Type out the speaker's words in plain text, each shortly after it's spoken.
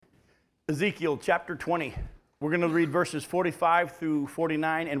Ezekiel chapter 20. We're going to read verses 45 through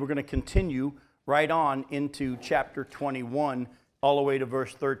 49, and we're going to continue right on into chapter 21, all the way to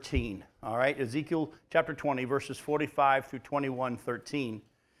verse 13. All right, Ezekiel chapter 20, verses 45 through 21, 13. It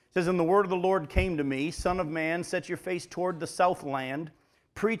says, "And the word of the Lord came to me, Son of man, set your face toward the south land,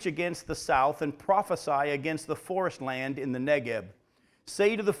 preach against the south, and prophesy against the forest land in the Negeb.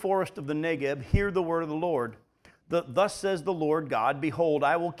 Say to the forest of the Negeb, hear the word of the Lord. Thus says the Lord God, behold,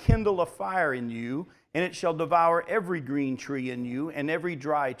 I will kindle a fire in you, and it shall devour every green tree in you, and every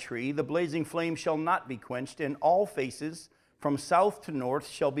dry tree. The blazing flame shall not be quenched, and all faces from south to north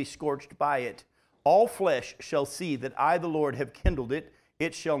shall be scorched by it. All flesh shall see that I, the Lord, have kindled it.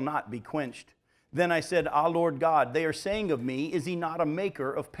 It shall not be quenched. Then I said, Ah, Lord God, they are saying of me, is he not a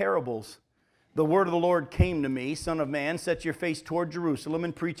maker of parables? The word of the Lord came to me, Son of man, set your face toward Jerusalem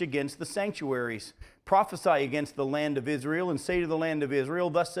and preach against the sanctuaries. Prophesy against the land of Israel and say to the land of Israel,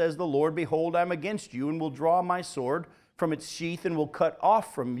 Thus says the Lord, behold, I am against you and will draw my sword from its sheath and will cut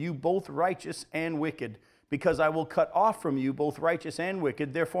off from you both righteous and wicked. Because I will cut off from you both righteous and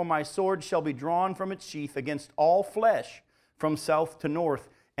wicked, therefore my sword shall be drawn from its sheath against all flesh from south to north.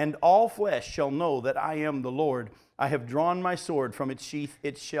 And all flesh shall know that I am the Lord. I have drawn my sword from its sheath,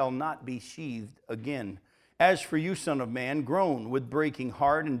 it shall not be sheathed again. As for you, son of man, groan with breaking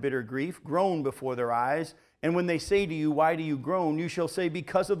heart and bitter grief, groan before their eyes. And when they say to you, why do you groan? You shall say,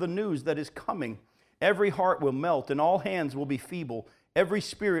 because of the news that is coming. Every heart will melt, and all hands will be feeble. Every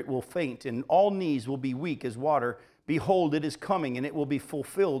spirit will faint, and all knees will be weak as water. Behold, it is coming, and it will be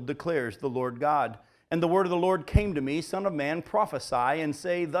fulfilled, declares the Lord God. And the word of the Lord came to me, Son of man, prophesy, and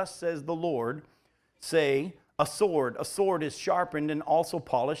say, Thus says the Lord, say, a sword is sharpened and also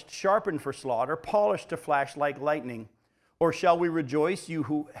polished, sharpened for slaughter, polished to flash like lightning. Or shall we rejoice, you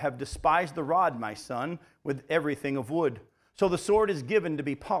who have despised the rod, my son, with everything of wood? So the sword is given to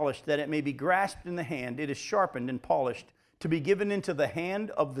be polished, that it may be grasped in the hand. It is sharpened and polished, to be given into the hand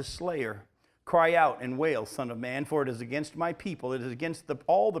of the slayer. Cry out and wail, son of man, for it is against my people, it is against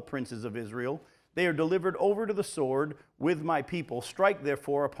all the princes of Israel. They are delivered over to the sword with my people. Strike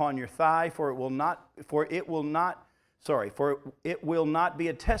therefore upon your thigh, for it will not be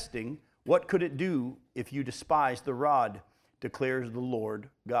a testing. What could it do if you despise the rod, declares the Lord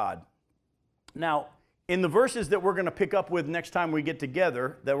God. Now, in the verses that we're going to pick up with next time we get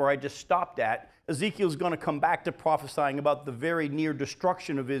together, that where I just stopped at, Ezekiel's going to come back to prophesying about the very near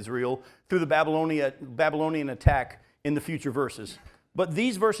destruction of Israel through the Babylonian attack in the future verses. But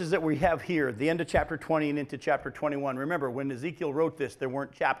these verses that we have here, the end of chapter 20 and into chapter 21, remember, when Ezekiel wrote this, there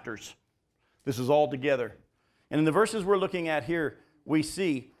weren't chapters. This is all together. And in the verses we're looking at here, we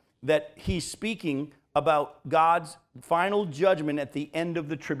see that he's speaking about God's final judgment at the end of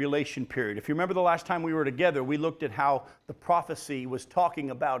the tribulation period. If you remember the last time we were together, we looked at how the prophecy was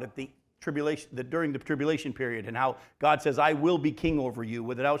talking about at the tribulation, during the tribulation period, and how God says, I will be king over you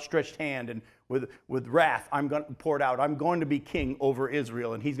with an outstretched hand, and with wrath I'm going to pour it out. I'm going to be king over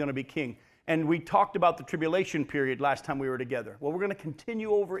Israel, and he's going to be king. And we talked about the tribulation period last time we were together. Well, we're going to continue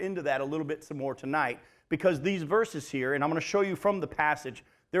over into that a little bit some more tonight, because these verses here, and I'm going to show you from the passage,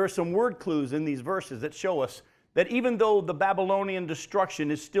 there are some word clues in these verses that show us that even though the Babylonian destruction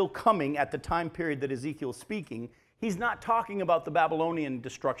is still coming at the time period that Ezekiel's speaking, he's not talking about the Babylonian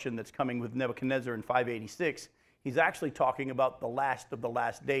destruction that's coming with Nebuchadnezzar in 586. He's actually talking about the last of the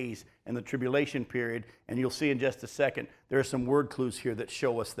last days and the tribulation period, and you'll see in just a second, there are some word clues here that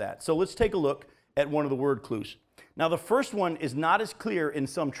show us that. So let's take a look at one of the word clues. Now, the first one is not as clear in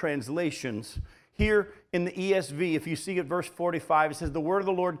some translations. Here in the ESV, if you see at verse 45, it says, The word of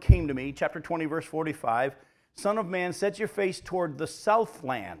the Lord came to me, chapter 20, verse 45, Son of man, set your face toward the south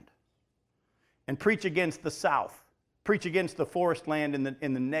land and preach against the south. Preach against the forest land in the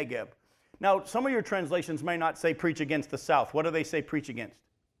Negeb. Now, some of your translations may not say preach against the south. What do they say preach against?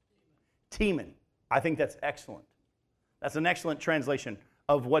 Teman. I think that's excellent. That's an excellent translation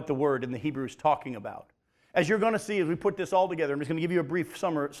of what the word in the Hebrew is talking about. As you're going to see as we put this all together, I'm just going to give you a brief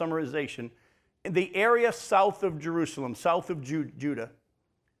summarization. The area south of Jerusalem, south of Judah,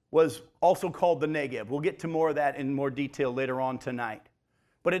 was also called the Negeb. We'll get to more of that in more detail later on tonight.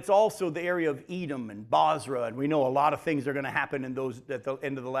 But it's also the area of Edom and Bozrah, and we know a lot of things are going to happen in those at the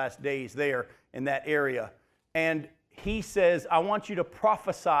end of the last days there in that area. And he says, I want you to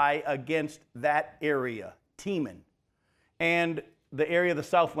prophesy against that area, Teman, and the area of the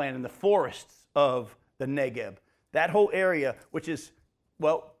Southland and the forests of the Negeb. That whole area, which is,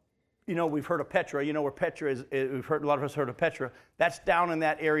 well, you know, we've heard of Petra. You know where Petra is. We've heard, a lot of us heard of Petra. That's down in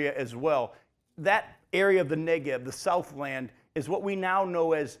that area as well. That area of the Negeb, the Southland, is what we now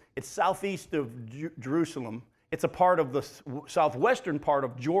know as, it's southeast of Jerusalem. It's a part of the southwestern part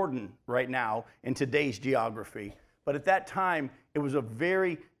of Jordan right now in today's geography. But at that time, it was a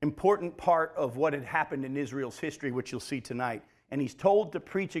very important part of what had happened in Israel's history, which you'll see tonight. And he's told to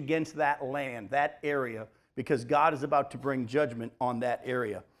preach against that land, that area, because God is about to bring judgment on that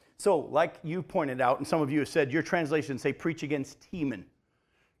area. So, like you pointed out, and some of you have said, your translations say preach against Teman.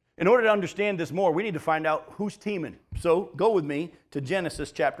 In order to understand this more, we need to find out who's Teman. So, go with me to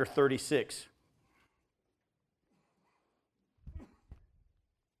Genesis chapter 36.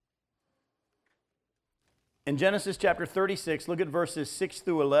 In Genesis chapter 36, look at verses 6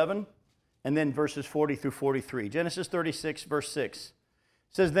 through 11, and then verses 40 through 43. Genesis 36, verse 6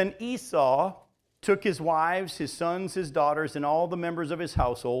 says, Then Esau took his wives, his sons, his daughters, and all the members of his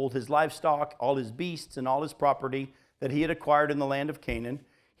household, his livestock, all his beasts, and all his property that he had acquired in the land of Canaan.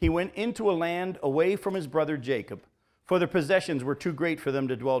 He went into a land away from his brother Jacob, for their possessions were too great for them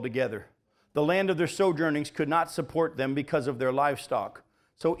to dwell together. The land of their sojournings could not support them because of their livestock.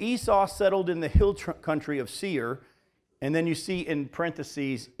 So Esau settled in the hill country of Seir, and then you see in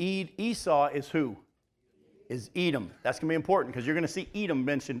parentheses, Esau is who? Is Edom. That's going to be important because you're going to see Edom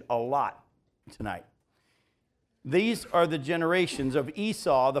mentioned a lot tonight. These are the generations of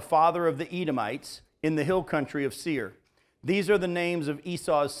Esau, the father of the Edomites, in the hill country of Seir. These are the names of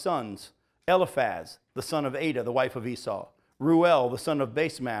Esau's sons: Eliphaz, the son of Adah, the wife of Esau; Ruel, the son of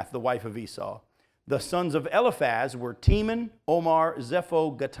Basemath, the wife of Esau. The sons of Eliphaz were Teman, Omar,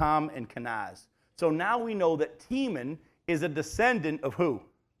 Zepho, Gatam, and Kenaz. So now we know that Teman is a descendant of who?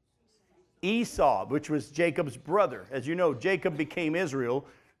 Esau, which was Jacob's brother. As you know, Jacob became Israel.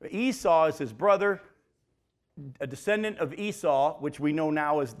 Esau is his brother, a descendant of Esau, which we know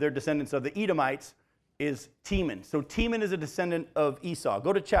now as their descendants of the Edomites, is Teman. So Teman is a descendant of Esau.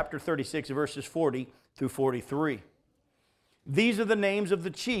 Go to chapter 36, verses 40 through 43. These are the names of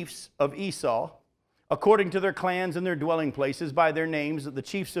the chiefs of Esau, according to their clans and their dwelling places, by their names: the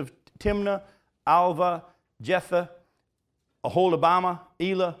chiefs of Timnah, Alva, Jetha, Aholibamah,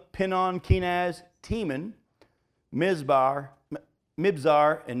 Elah, Pinon, Kenaz, Teman, Mibzar,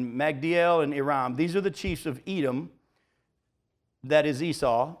 and Magdiel, and Iram. These are the chiefs of Edom, that is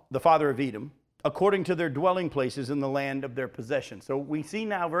Esau, the father of Edom, according to their dwelling places in the land of their possession. So we see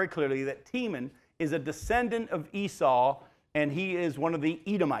now very clearly that Teman is a descendant of Esau, and he is one of the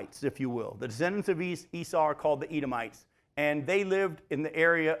Edomites, if you will. The descendants of Esau are called the Edomites, and they lived in the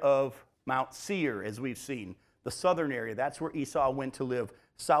area of Mount Seir, as we've seen, the southern area. That's where Esau went to live,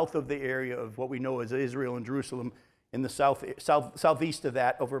 south of the area of what we know as Israel and Jerusalem. In the southeast of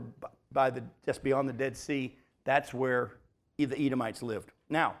that, over by just beyond the Dead Sea, that's where the Edomites lived.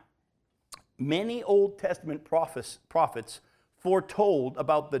 Now, many Old Testament prophets foretold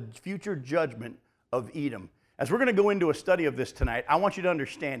about the future judgment of Edom. As we're going to go into a study of this tonight, I want you to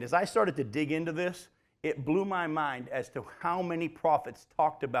understand, as I started to dig into this, it blew my mind as to how many prophets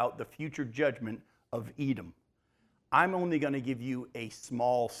talked about the future judgment of Edom. I'm only going to give you a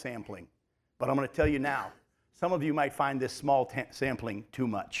small sampling, but I'm going to tell you now, some of you might find this small sampling too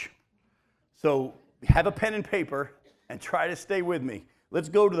much. So have a pen and paper and try to stay with me. Let's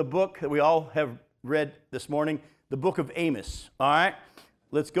go to the book that we all have read this morning, the book of Amos. All right?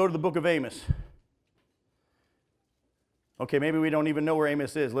 Let's go to the book of Amos. Okay, maybe we don't even know where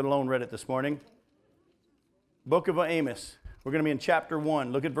Amos is, let alone read it this morning. Book of Amos. We're going to be in chapter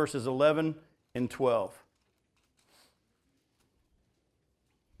 1. Look at verses 11 and 12.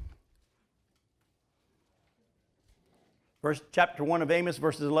 Chapter 1 of Amos,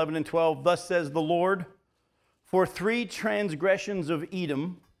 verses 11 and 12. Thus says the Lord, For 3 transgressions of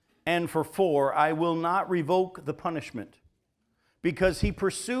Edom, and for 4 I will not revoke the punishment, because he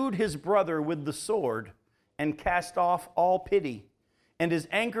pursued his brother with the sword, and cast off all pity, and his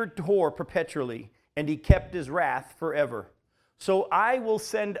anger tore perpetually, and he kept his wrath forever. So I will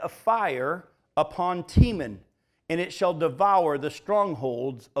send a fire upon Teman, and it shall devour the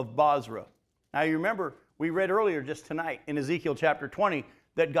strongholds of Bozrah. Now you remember, we read earlier just tonight in Ezekiel chapter 20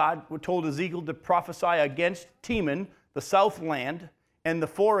 that God told Ezekiel to prophesy against Teman, the south land, and the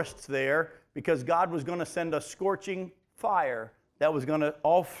forests there, because God was going to send a scorching fire that was going to,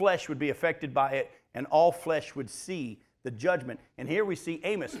 all flesh would be affected by it, and all flesh would see the judgment. And here we see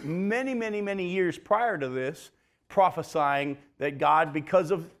Amos, many, many, many years prior to this, prophesying that God,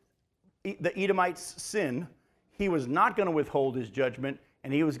 because of the Edomites' sin, he was not going to withhold his judgment,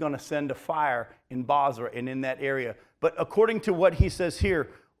 and he was going to send a fire in Bozrah and in that area. But according to what he says here,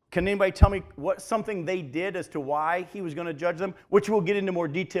 can anybody tell me what something they did as to why he was going to judge them? Which we'll get into more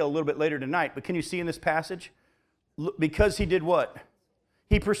detail a little bit later tonight. But can you see in this passage? Because he did what?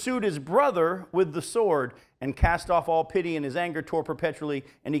 He pursued his brother with the sword and cast off all pity, and his anger tore perpetually,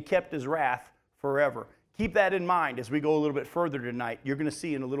 and he kept his wrath forever. Keep that in mind as we go a little bit further tonight. You're going to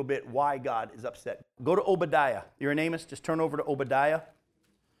see in a little bit why God is upset. Go to Obadiah. You're an Amos, just turn over to Obadiah.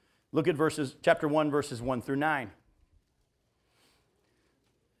 Look at chapter 1, verses 1 through 9. It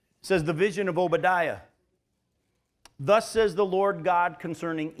says, the vision of Obadiah. Thus says the Lord God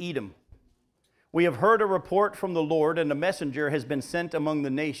concerning Edom. We have heard a report from the Lord, and a messenger has been sent among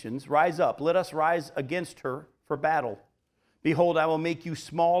the nations. Rise up, let us rise against her for battle. Behold, I will make you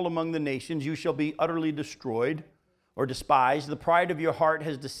small among the nations. You shall be utterly destroyed or despised. The pride of your heart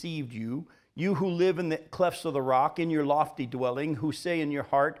has deceived you. You who live in the clefts of the rock, in your lofty dwelling, who say in your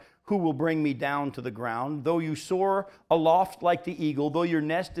heart, who will bring me down to the ground? Though you soar aloft like the eagle, though your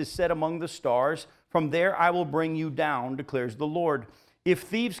nest is set among the stars, from there I will bring you down, declares the Lord. If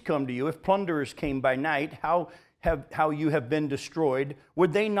thieves come to you, if plunderers came by night, how you have been destroyed,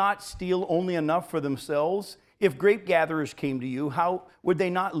 would they not steal only enough for themselves? If grape gatherers came to you, how would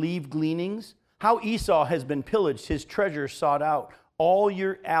they not leave gleanings? How Esau has been pillaged, his treasures sought out. All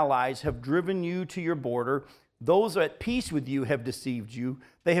your allies have driven you to your border. Those at peace with you have deceived you.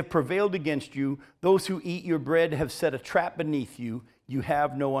 They have prevailed against you. Those who eat your bread have set a trap beneath you. You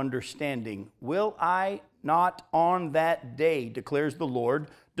have no understanding. Will I not on that day, declares the Lord,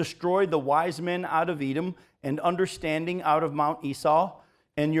 destroy the wise men out of Edom and understanding out of Mount Esau?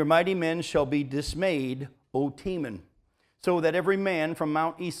 And your mighty men shall be dismayed, O Teman, so that every man from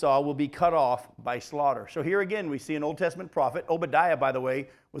Mount Esau will be cut off by slaughter. So here again we see an Old Testament prophet. Obadiah, by the way,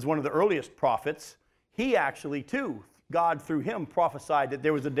 was one of the earliest prophets. He actually, too, God through him prophesied that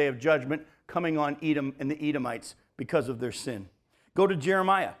there was a day of judgment coming on Edom and the Edomites because of their sin. Go to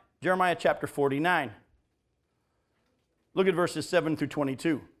Jeremiah. Jeremiah chapter 49. Look at verses 7 through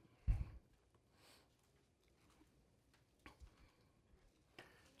 22.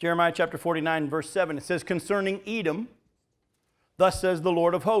 Jeremiah chapter 49, verse 7, it says, concerning Edom, thus says the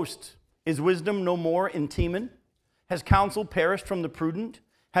Lord of hosts, is wisdom no more in Teman? Has counsel perished from the prudent?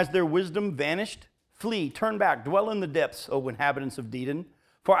 Has their wisdom vanished? Flee, turn back, dwell in the depths, O inhabitants of Dedan.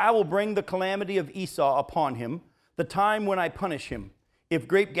 For I will bring the calamity of Esau upon him, the time when I punish him. If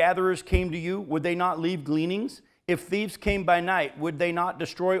grape gatherers came to you, would they not leave gleanings? If thieves came by night, would they not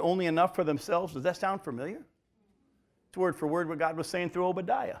destroy only enough for themselves? Does that sound familiar? It's word for word what God was saying through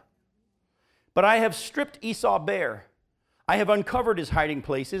Obadiah. But I have stripped Esau bare. I have uncovered his hiding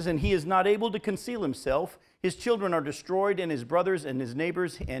places, and he is not able to conceal himself. His children are destroyed, and his brothers and his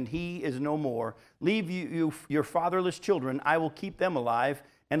neighbors, and he is no more. Leave you your fatherless children. I will keep them alive,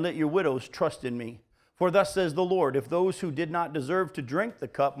 and let your widows trust in me. For thus says the Lord, if those who did not deserve to drink the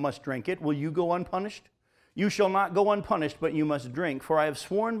cup must drink it, will you go unpunished? You shall not go unpunished, but you must drink. For I have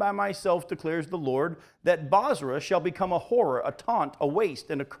sworn by myself, declares the Lord, that Bozrah shall become a horror, a taunt, a waste,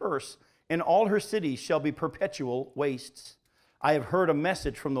 and a curse, and all her cities shall be perpetual wastes. I have heard a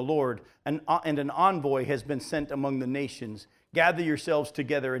message from the Lord, and an envoy has been sent among the nations. Gather yourselves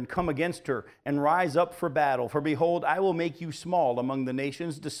together and come against her, and rise up for battle. For behold, I will make you small among the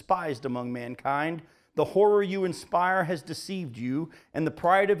nations, despised among mankind. The horror you inspire has deceived you, and the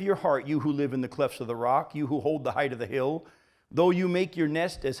pride of your heart, you who live in the clefts of the rock, you who hold the height of the hill. Though you make your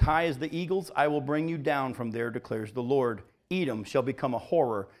nest as high as the eagles, I will bring you down from there, declares the Lord. Edom shall become a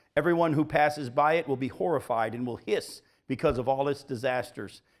horror. Everyone who passes by it will be horrified and will hiss because of all its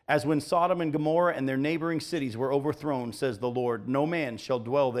disasters. As when Sodom and Gomorrah and their neighboring cities were overthrown, says the Lord, no man shall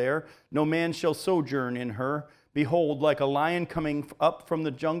dwell there, no man shall sojourn in her. Behold, like a lion coming up from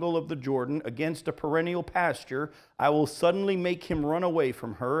the jungle of the Jordan against a perennial pasture, I will suddenly make him run away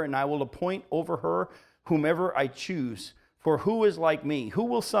from her, and I will appoint over her whomever I choose. For who is like me? Who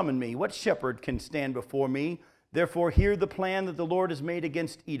will summon me? What shepherd can stand before me? Therefore hear the plan that the Lord has made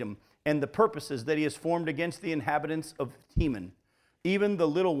against Edom, and the purposes that he has formed against the inhabitants of Teman. Even the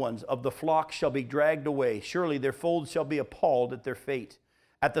little ones of the flock shall be dragged away. Surely their folds shall be appalled at their fate.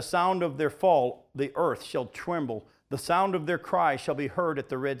 At the sound of their fall, the earth shall tremble. The sound of their cry shall be heard at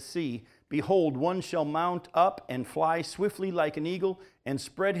the Red Sea. Behold, one shall mount up and fly swiftly like an eagle and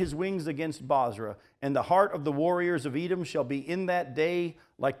spread his wings against Bozrah. And the heart of the warriors of Edom shall be in that day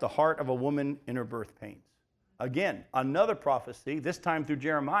like the heart of a woman in her birth pains. Again, another prophecy, this time through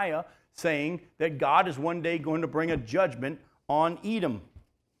Jeremiah, saying that God is one day going to bring a judgment on Edom.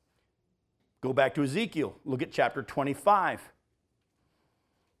 Go back to Ezekiel. Look at chapter 25.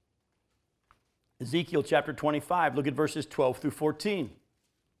 Ezekiel chapter 25, look at verses 12 through 14.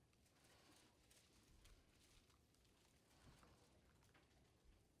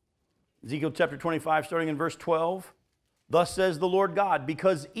 Ezekiel chapter 25, starting in verse 12. Thus says the Lord God,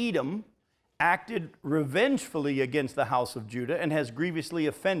 because Edom acted revengefully against the house of Judah and has grievously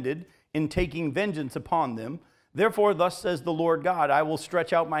offended in taking vengeance upon them, Therefore, thus says the Lord God, I will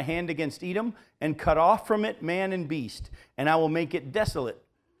stretch out my hand against Edom and cut off from it man and beast, and I will make it desolate.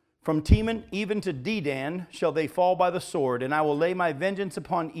 From Teman even to Dedan shall they fall by the sword, and I will lay my vengeance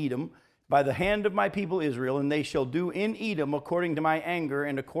upon Edom by the hand of my people Israel, and they shall do in Edom according to my anger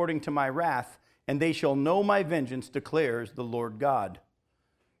and according to my wrath, and they shall know my vengeance, declares the Lord God.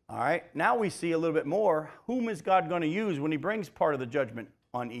 All right, now we see a little bit more. Whom is God going to use when he brings part of the judgment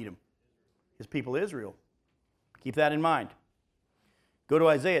on Edom? His people Israel. Keep that in mind. Go to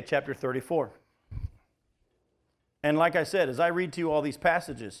Isaiah chapter 34. And like I said, as I read to you all these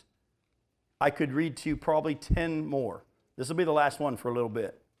passages, I could read to you probably 10 more. This will be the last one for a little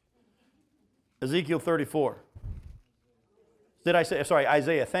bit. Ezekiel 34. Did I say, sorry,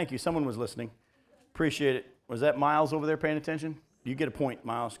 Isaiah, thank you. Someone was listening. Appreciate it. Was that Miles over there paying attention? You get a point,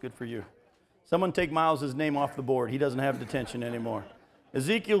 Miles. Good for you. Someone take Miles' name off the board. He doesn't have detention anymore.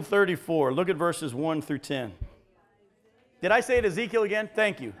 Ezekiel 34. Look at verses 1 through 10. Did I say it Ezekiel again?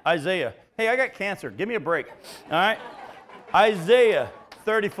 Thank you. Isaiah. Hey, I got cancer. Give me a break. All right? Isaiah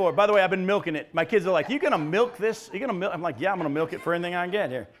 34. By the way, I've been milking it. My kids are like, you going to milk this? You going to milk? I'm like, yeah, I'm going to milk it for anything I can get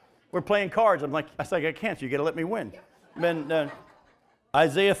here. We're playing cards. I'm like, I got cancer. You got to let me win.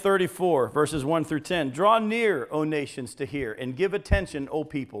 Isaiah 34, verses 1 through 10. Draw near, O nations, to hear, and give attention, O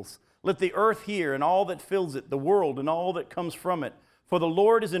peoples. Let the earth hear, and all that fills it, the world, and all that comes from it. For the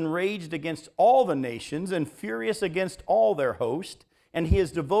Lord is enraged against all the nations, and furious against all their host, and he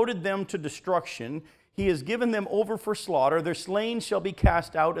has devoted them to destruction. He has given them over for slaughter. Their slain shall be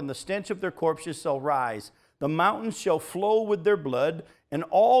cast out, and the stench of their corpses shall rise. The mountains shall flow with their blood, and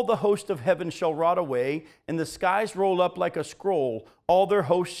all the host of heaven shall rot away, and the skies roll up like a scroll. All their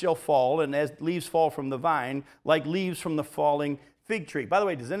hosts shall fall, and as leaves fall from the vine, like leaves from the falling fig tree. By the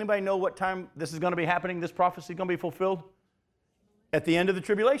way, does anybody know what time this is going to be happening? This prophecy is going to be fulfilled? At the end of the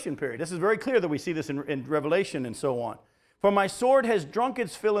tribulation period. This is very clear that we see this in Revelation and so on. For my sword has drunk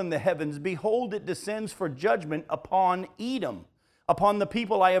its fill in the heavens. Behold, it descends for judgment upon Edom, upon the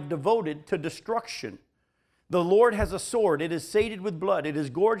people I have devoted to destruction. The Lord has a sword. It is sated with blood. It is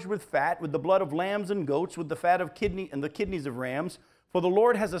gorged with fat, with the blood of lambs and goats, with the fat of kidney and the kidneys of rams. For the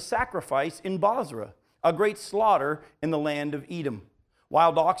Lord has a sacrifice in Bozrah, a great slaughter in the land of Edom.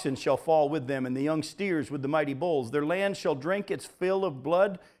 Wild oxen shall fall with them, and the young steers with the mighty bulls. Their land shall drink its fill of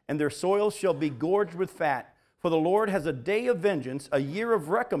blood, and their soil shall be gorged with fat. For the Lord has a day of vengeance, a year of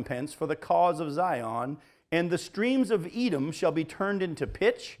recompense for the cause of Zion. And the streams of Edom shall be turned into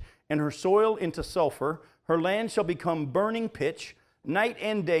pitch, and her soil into sulfur. Her land shall become burning pitch. Night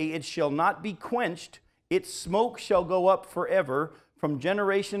and day it shall not be quenched. Its smoke shall go up forever. From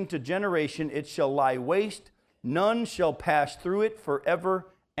generation to generation it shall lie waste. None shall pass through it forever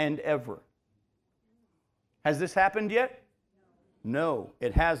and ever. Has this happened yet? No,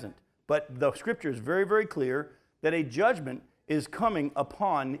 it hasn't. But the scripture is very, very clear that a judgment is coming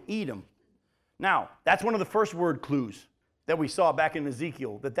upon Edom. Now, that's one of the first word clues that we saw back in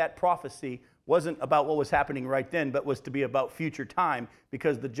Ezekiel, that prophecy wasn't about what was happening right then, but was to be about future time,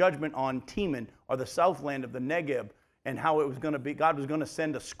 because the judgment on Teman, or the southland of the Negeb, and how it was going to be, God was going to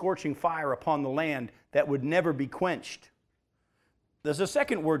send a scorching fire upon the land that would never be quenched. There's a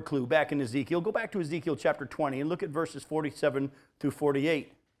second word clue back in Ezekiel. Go back to Ezekiel chapter 20 and look at verses 47 through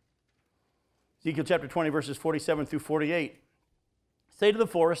 48. Ezekiel chapter 20, verses 47 through 48. Say to the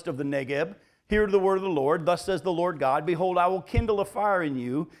forest of the Negeb, hear the word of the Lord. Thus says the Lord God, behold, I will kindle a fire in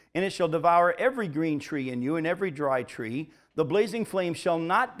you, and it shall devour every green tree in you and every dry tree. The blazing flame shall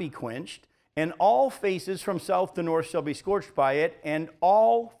not be quenched, and all faces from south to north shall be scorched by it, and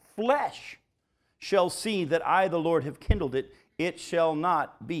all flesh shall see that I, the Lord, have kindled it. It shall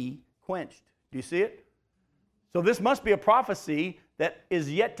not be quenched. Do you see it? So this must be a prophecy that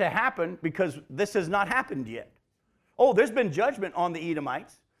is yet to happen, because this has not happened yet. Oh, there's been judgment on the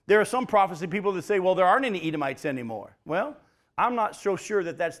Edomites. There are some prophecy people that say, well, there aren't any Edomites anymore. Well, I'm not so sure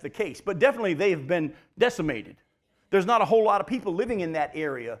that that's the case, but definitely they've been decimated. There's not a whole lot of people living in that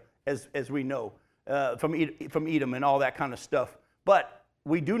area, as we know, from Edom and all that kind of stuff. But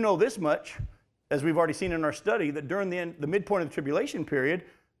we do know this much, as we've already seen in our study, that during the midpoint of the tribulation period,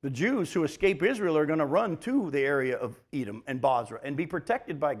 the Jews who escape Israel are going to run to the area of Edom and Bozrah and be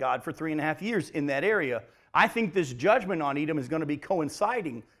protected by God for 3.5 years in that area. I think this judgment on Edom is going to be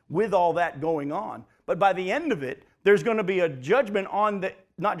coinciding with all that going on. But by the end of it, there's going to be a judgment on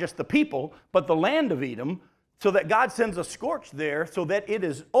not just the people, but the land of Edom, so that God sends a scorch there so that it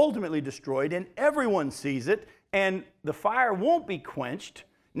is ultimately destroyed and everyone sees it, and the fire won't be quenched,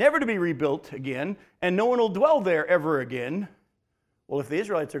 never to be rebuilt again, and no one will dwell there ever again. Well, if the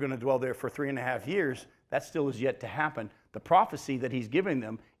Israelites are going to dwell there for 3.5 years, that still is yet to happen. The prophecy that he's giving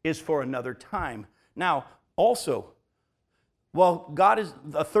them is for another time. Now, Also, well, God is,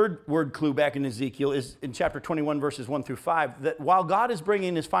 a third word clue back in Ezekiel is in chapter 21, verses 1 through 5, that while God is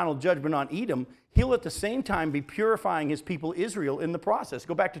bringing his final judgment on Edom, he'll at the same time be purifying his people Israel in the process.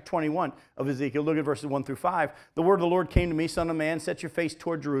 Go back to 21 of Ezekiel, look at verses 1 through 5. The word of the Lord came to me, son of man, set your face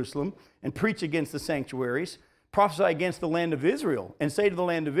toward Jerusalem and preach against the sanctuaries. Prophesy against the land of Israel and say to the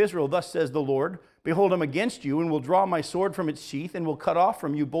land of Israel, thus says the Lord, behold, I'm against you and will draw my sword from its sheath and will cut off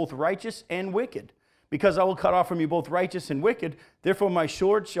from you both righteous and wicked. Because I will cut off from you both righteous and wicked, therefore my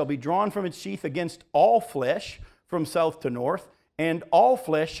sword shall be drawn from its sheath against all flesh from south to north, and all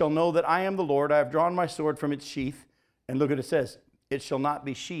flesh shall know that I am the Lord. I have drawn my sword from its sheath. And look what it says, it shall not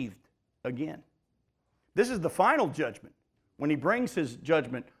be sheathed again. This is the final judgment. When he brings his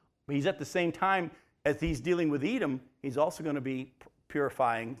judgment, he's at the same time as he's dealing with Edom, he's also going to be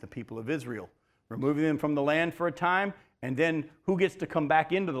purifying the people of Israel, removing them from the land for a time, and then who gets to come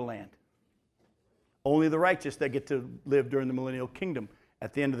back into the land? Only the righteous that get to live during the millennial kingdom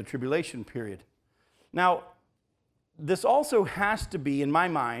at the end of the tribulation period. Now, this also has to be, in my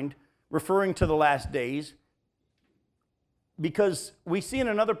mind, referring to the last days, because we see in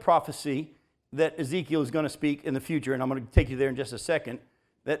another prophecy that Ezekiel is going to speak in the future, and I'm going to take you there in just a second,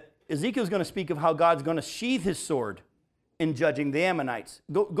 that Ezekiel is going to speak of how God's going to sheathe his sword in judging the Ammonites.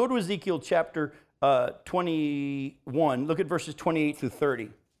 Go to Ezekiel chapter 21. Look at verses 28 through 30.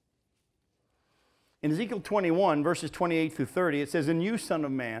 In Ezekiel 21, verses 28 through 30, it says, and you, son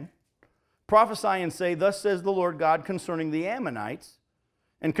of man, prophesy and say, thus says the Lord God concerning the Ammonites,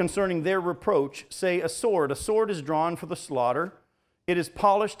 and concerning their reproach, say, a sword is drawn for the slaughter. It is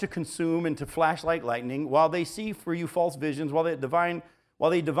polished to consume and to flash like lightning, while they see for you false visions, while they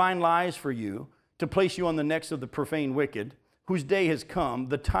divine lies for you, to place you on the necks of the profane wicked, whose day has come,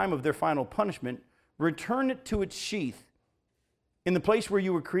 the time of their final punishment. Return it to its sheath. In the place where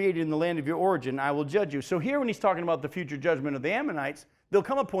you were created in the land of your origin, I will judge you. So here when he's talking about the future judgment of the Ammonites, there'll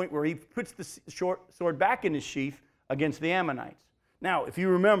come a point where he puts the sword back in his sheath against the Ammonites. Now, if you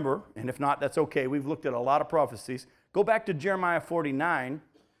remember, and if not, that's okay, we've looked at a lot of prophecies. Go back to Jeremiah 49,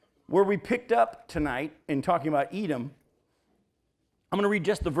 where we picked up tonight in talking about Edom. I'm going to read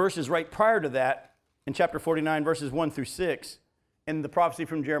just the verses right prior to that in chapter 49, verses 1 through 6, in the prophecy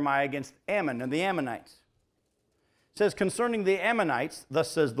from Jeremiah against Ammon and the Ammonites. It says, concerning the Ammonites, thus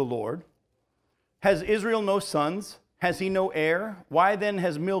says the Lord, has Israel no sons? Has he no heir? Why then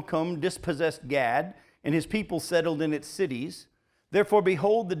has Milcom dispossessed Gad, and his people settled in its cities? Therefore,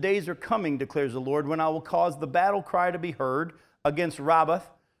 behold, the days are coming, declares the Lord, when I will cause the battle cry to be heard against Rabbah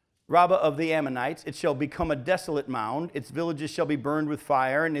of the Ammonites. It shall become a desolate mound. Its villages shall be burned with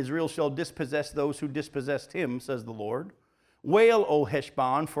fire, and Israel shall dispossess those who dispossessed him, says the Lord. Wail, O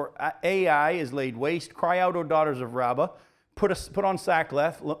Heshbon, for Ai is laid waste. Cry out, O daughters of Rabbah. Put on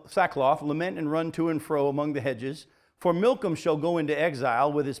sackcloth, lament and run to and fro among the hedges. For Milcom shall go into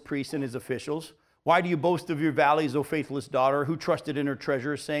exile with his priests and his officials. Why do you boast of your valleys, O faithless daughter, who trusted in her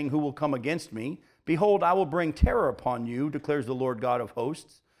treasure, saying, who will come against me? Behold, I will bring terror upon you, declares the Lord God of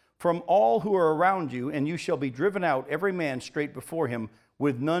hosts, from all who are around you, and you shall be driven out, every man straight before him,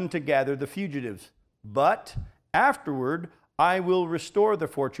 with none to gather the fugitives. But afterward I will restore the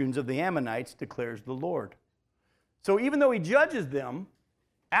fortunes of the Ammonites, declares the Lord. So even though he judges them,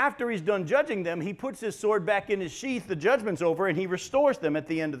 after he's done judging them, he puts his sword back in his sheath, the judgment's over, and he restores them at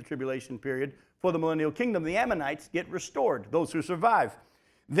the end of the tribulation period for the millennial kingdom. The Ammonites get restored, those who survive.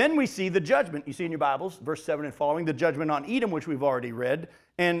 Then we see the judgment. You see in your Bibles, verse 7 and following, the judgment on Edom, which we've already read.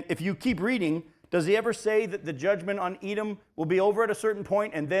 And if you keep reading, does he ever say that the judgment on Edom will be over at a certain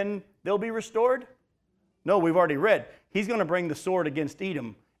point and then they'll be restored? No, we've already read. He's going to bring the sword against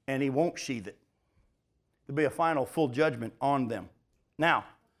Edom, and he won't sheathe it. There'll be a final full judgment on them. Now,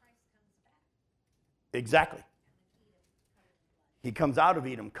 exactly. He comes out of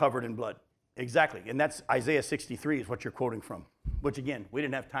Edom covered in blood. Exactly. And that's Isaiah 63 is what you're quoting from. Which, again, we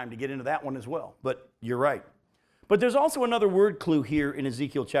didn't have time to get into that one as well. But you're right. But there's also another word clue here in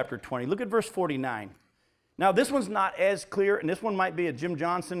Ezekiel chapter 20. Look at verse 49. Now, this one's not as clear, and this one might be a Jim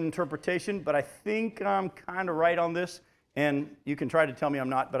Johnson interpretation, but I think I'm kind of right on this. And you can try to tell me I'm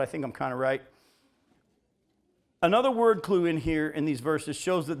not, but I think I'm kind of right. Another word clue in here in these verses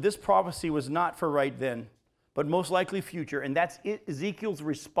shows that this prophecy was not for right then, but most likely future, and that's Ezekiel's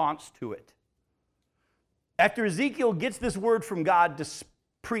response to it. After Ezekiel gets this word from God to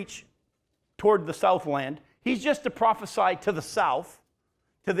preach toward the southland, he's just to prophesy to the south,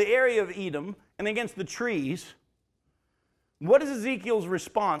 to the area of Edom, and against the trees. What is Ezekiel's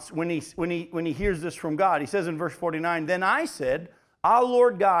response when he hears this from God? He says in verse 49, then I said, Ah,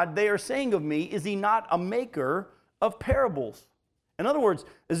 Lord God, they are saying of me, is he not a maker of parables? In other words,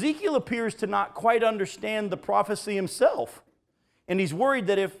 Ezekiel appears to not quite understand the prophecy himself. And he's worried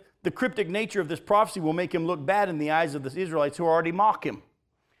that if the cryptic nature of this prophecy will make him look bad in the eyes of the Israelites who already mock him.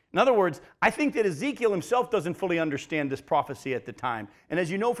 In other words, I think that Ezekiel himself doesn't fully understand this prophecy at the time. And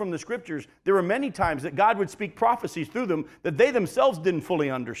as you know from the scriptures, there were many times that God would speak prophecies through them that they themselves didn't fully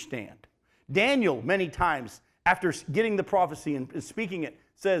understand. Daniel, many times, after getting the prophecy and speaking it,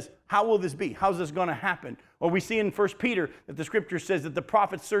 says, how will this be? How's this going to happen? Or we see in 1 Peter that the scripture says that the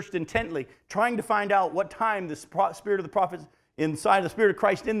prophets searched intently, trying to find out what time the spirit of the prophets inside the Spirit of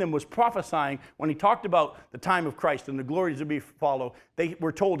Christ in them was prophesying when he talked about the time of Christ and the glories to be follow. They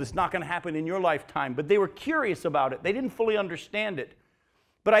were told it's not going to happen in your lifetime, but they were curious about it. They didn't fully understand it.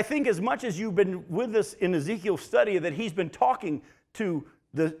 But I think as much as you've been with us in Ezekiel's study, that he's been talking to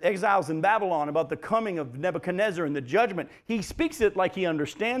the exiles in Babylon about the coming of Nebuchadnezzar and the judgment, he speaks it like he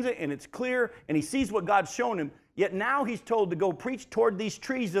understands it and it's clear and he sees what God's shown him. Yet now he's told to go preach toward these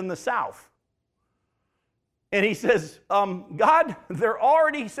trees in the south. And he says, God, they're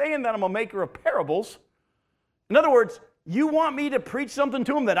already saying that I'm a maker of parables. In other words, you want me to preach something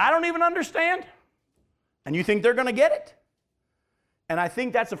to them that I don't even understand? And you think they're going to get it? And I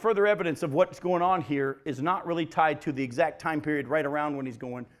think that's a further evidence of what's going on here is not really tied to the exact time period right around when he's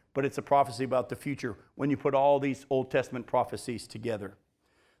going, but it's a prophecy about the future when you put all these Old Testament prophecies together.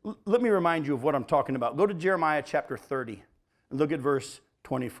 Let me remind you of what I'm talking about. Go to Jeremiah chapter 30 and look at verse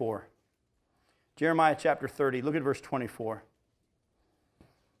 24. Jeremiah chapter 30, look at verse 24.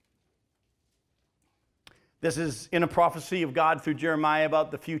 This is in a prophecy of God through Jeremiah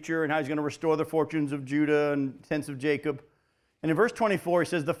about the future and how he's going to restore the fortunes of Judah and tents of Jacob. And in verse 24, he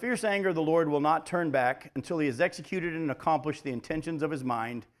says, the fierce anger of the Lord will not turn back until he has executed and accomplished the intentions of his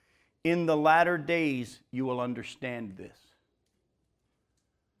mind. In the latter days, you will understand this.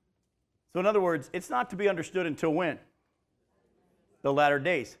 So in other words, it's not to be understood until when? The latter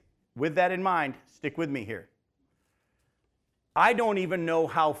days. With that in mind, stick with me here. I don't even know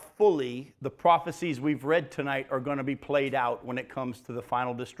how fully the prophecies we've read tonight are going to be played out when it comes to the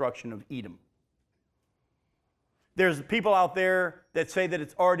final destruction of Edom. There's people out there that say that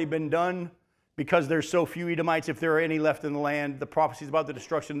it's already been done because there's so few Edomites, if there are any left in the land. The prophecies about the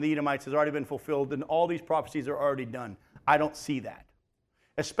destruction of the Edomites has already been fulfilled, and all these prophecies are already done. I don't see that.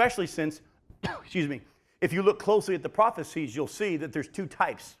 Especially since, excuse me, if you look closely at the prophecies, you'll see that there's two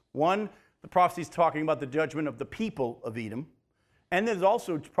types. One, the prophecies talking about the judgment of the people of Edom. And there's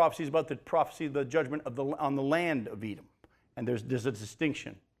also prophecies about the judgment on the land of Edom. And there's a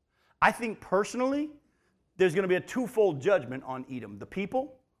distinction. I think personally, there's going to be a twofold judgment on Edom, the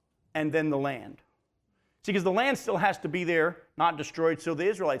people and then the land. See, because the land still has to be there, not destroyed, so the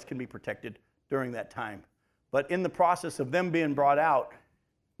Israelites can be protected during that time. But in the process of them being brought out,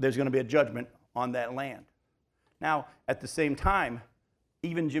 there's going to be a judgment on that land. Now, at the same time,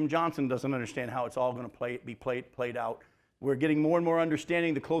 even Jim Johnson doesn't understand how it's all going to be played out. We're getting more and more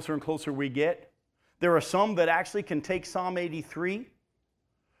understanding the closer and closer we get. There are some that actually can take Psalm 83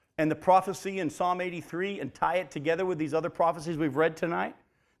 and the prophecy in Psalm 83 and tie it together with these other prophecies we've read tonight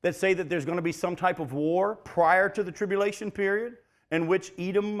that say that there's going to be some type of war prior to the tribulation period in which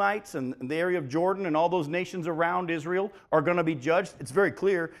Edomites and the area of Jordan and all those nations around Israel are going to be judged. It's very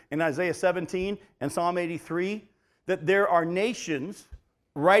clear in Isaiah 17 and Psalm 83 that there are nations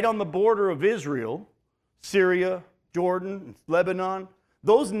right on the border of Israel, Syria, Jordan, Lebanon.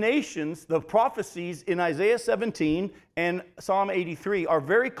 Those nations, the prophecies in Isaiah 17 and Psalm 83 are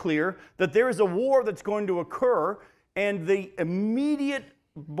very clear that there is a war that's going to occur and the immediate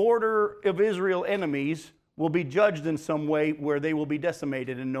border of Israel enemies will be judged in some way where they will be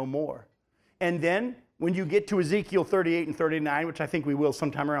decimated and no more. And then when you get to Ezekiel 38 and 39, which I think we will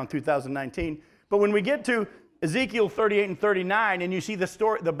sometime around 2019, but when we get to Ezekiel 38 and 39, and you see the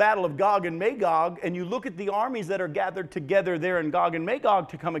story, the battle of Gog and Magog, and you look at the armies that are gathered together there in Gog and Magog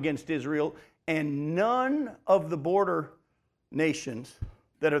to come against Israel, and none of the border nations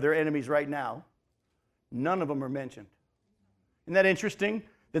that are their enemies right now, none of them are mentioned. Isn't that interesting?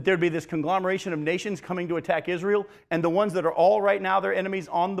 That there'd be this conglomeration of nations coming to attack Israel, and the ones that are all right now their enemies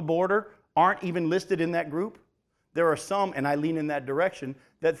on the border aren't even listed in that group? There are some, and I lean in that direction,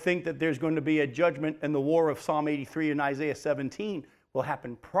 that think that there's going to be a judgment and the war of Psalm 83 and Isaiah 17 will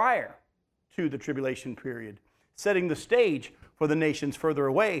happen prior to the tribulation period, setting the stage for the nations further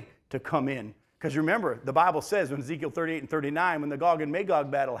away to come in. Because remember, the Bible says in Ezekiel 38 and 39, when the Gog and Magog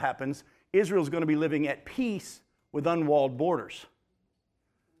battle happens, Israel's going to be living at peace with unwalled borders.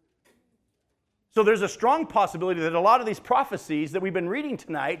 So there's a strong possibility that a lot of these prophecies that we've been reading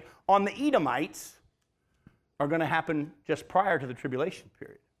tonight on the Edomites are going to happen just prior to the tribulation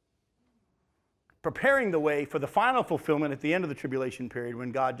period. preparing the way for the final fulfillment at the end of the tribulation period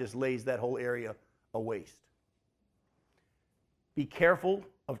when God just lays that whole area a waste. Be careful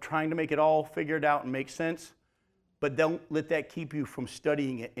of trying to make it all figured out and make sense, but don't let that keep you from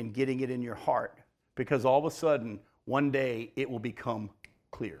studying it and getting it in your heart, because all of a sudden, one day, it will become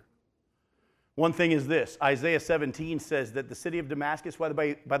clear. One thing is this: Isaiah 17 says that the city of Damascus, by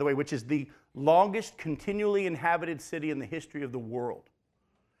the way, which is the longest continually inhabited city in the history of the world,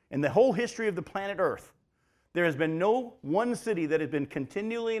 in the whole history of the planet Earth, there has been no one city that has been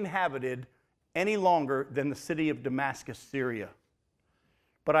continually inhabited any longer than the city of Damascus, Syria.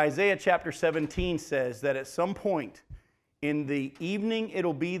 But Isaiah chapter 17 says that at some point in the evening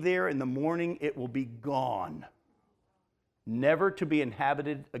it'll be there, in the morning it will be gone, never to be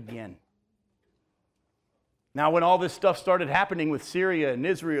inhabited again. Now, when all this stuff started happening with Syria and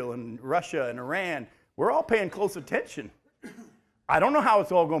Israel and Russia and Iran, we're all paying close attention. I don't know how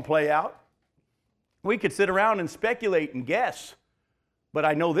it's all going to play out. We could sit around and speculate and guess, but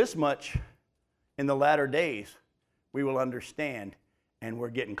I know this much: in the latter days, we will understand, and we're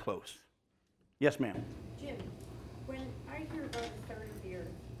getting close. Yes, ma'am. Jim, when I hear about the third of the earth,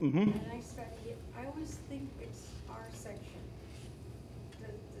 Mm-hmm. and I study it, I always think it's our section.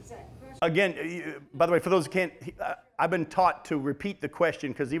 Does that question? Again, by the way, for those who can't, I've been taught to repeat the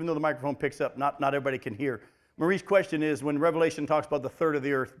question, because even though the microphone picks up, not everybody can hear. Marie's question is, when Revelation talks about the third of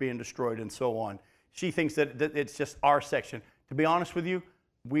the earth being destroyed and so on, she thinks that it's just our section. To be honest with you,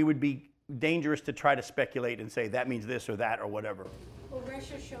 we would be dangerous to try to speculate and say that means this or that or whatever. Well,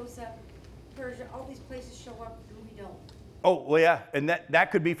 Russia shows up, Persia, all these places show up, and we don't. Oh, well, yeah, and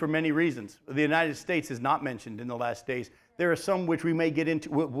that could be for many reasons. The United States is not mentioned in the last days. There are some which we may get into,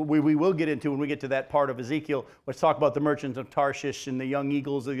 we will get into when we get to that part of Ezekiel. Let's talk about the merchants of Tarshish and the young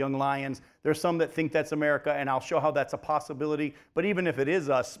eagles, the young lions. There are some that think that's America, and I'll show how that's a possibility. But even if it is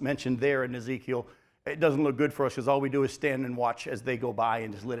us mentioned there in Ezekiel, it doesn't look good for us, because all we do is stand and watch as they go by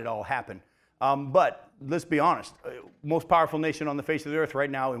and just let it all happen. But let's be honest, most powerful nation on the face of the earth right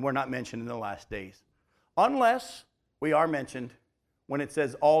now, and we're not mentioned in the last days. Unless we are mentioned when it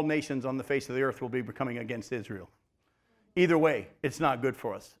says all nations on the face of the earth will be becoming against Israel. Either way, it's not good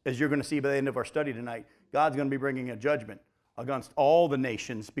for us. As you're going to see by the end of our study tonight, God's going to be bringing a judgment against all the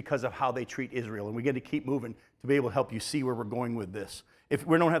nations because of how they treat Israel. And we get to keep moving to be able to help you see where we're going with this. If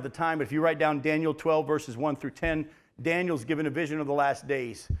we don't have the time, but if you write down Daniel 12, verses 1 through 10, Daniel's given a vision of the last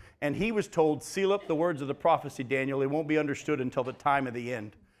days. And he was told, seal up the words of the prophecy, Daniel. It won't be understood until the time of the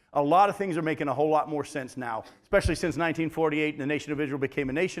end. A lot of things are making a whole lot more sense now, especially since 1948 and the nation of Israel became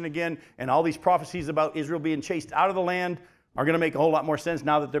a nation again, and all these prophecies about Israel being chased out of the land are going to make a whole lot more sense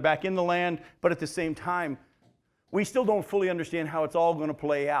now that they're back in the land. But at the same time, we still don't fully understand how it's all going to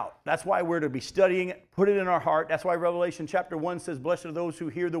play out. That's why we're to be studying it, put it in our heart. That's why Revelation chapter 1 says, blessed are those who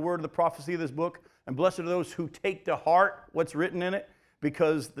hear the word of the prophecy of this book, and blessed are those who take to heart what's written in it,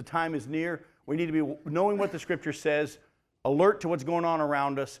 because the time is near. We need to be knowing what the scripture says, alert to what's going on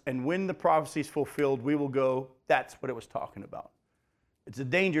around us, and when the prophecy is fulfilled, we will go, that's what it was talking about. It's a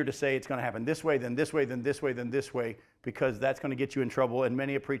danger to say it's going to happen this way, then this way, then this way, then this way, because that's going to get you in trouble, and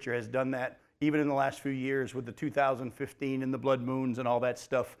many a preacher has done that, even in the last few years with the 2015 and the blood moons and all that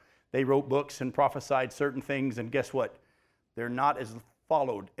stuff. They wrote books and prophesied certain things, and guess what? They're not as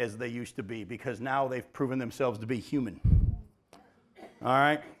followed as they used to be, because now they've proven themselves to be human. All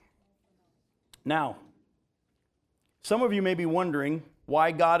right? Now, some of you may be wondering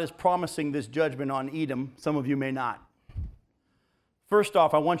why God is promising this judgment on Edom. Some of you may not. First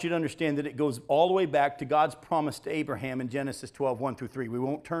off, I want you to understand that it goes all the way back to God's promise to Abraham in Genesis 12, 1 through 3. We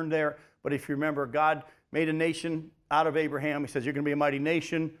won't turn there, but if you remember, God made a nation out of Abraham. He says, you're going to be a mighty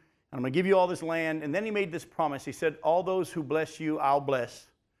nation, and I'm going to give you all this land. And then he made this promise. He said, all those who bless you, I'll bless,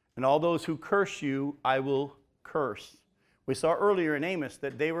 and all those who curse you, I will curse. We saw earlier in Amos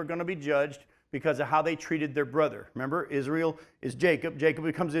that they were going to be judged because of how they treated their brother. Remember, Israel is Jacob. Jacob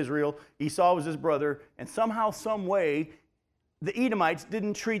becomes Israel. Esau was his brother. And somehow, some way, the Edomites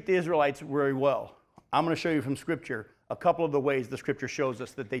didn't treat the Israelites very well. I'm going to show you from Scripture a couple of the ways the Scripture shows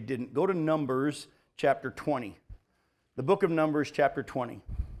us that they didn't. Go to Numbers chapter 20. The book of Numbers chapter 20.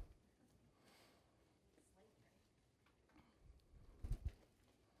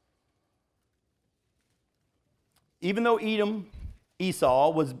 Even though Esau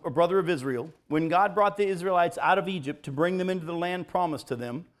was a brother of Israel, when God brought the Israelites out of Egypt to bring them into the land promised to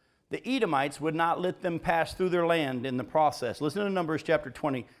them, the Edomites would not let them pass through their land in the process. Listen to Numbers chapter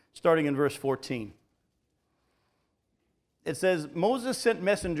 20, starting in verse 14. It says, Moses sent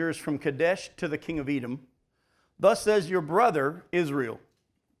messengers from Kadesh to the king of Edom. Thus says your brother Israel,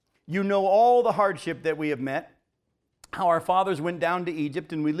 you know all the hardship that we have met, how our fathers went down to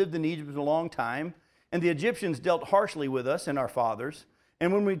Egypt, and we lived in Egypt a long time, and the Egyptians dealt harshly with us and our fathers.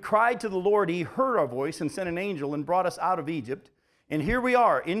 And when we cried to the Lord, he heard our voice and sent an angel and brought us out of Egypt. And here we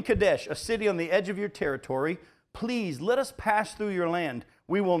are in Kadesh, a city on the edge of your territory. Please let us pass through your land.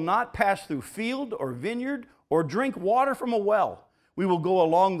 We will not pass through field or vineyard or drink water from a well. We will go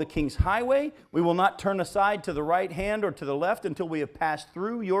along the king's highway. We will not turn aside to the right hand or to the left until we have passed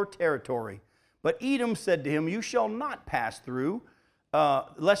through your territory. But Edom said to him, you shall not pass through,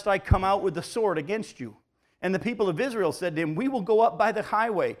 lest I come out with the sword against you. And the people of Israel said to him, we will go up by the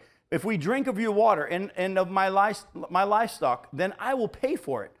highway. If we drink of your water and of my livestock, then I will pay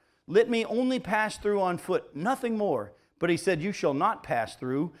for it. Let me only pass through on foot, nothing more. But he said, you shall not pass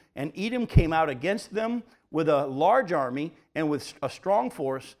through. And Edom came out against them with a large army and with a strong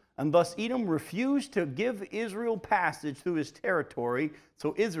force. And thus Edom refused to give Israel passage through his territory,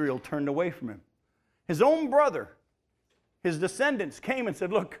 so Israel turned away from him. His own brother, his descendants came and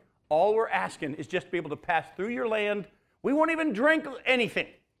said, look, all we're asking is just to be able to pass through your land. We won't even drink anything.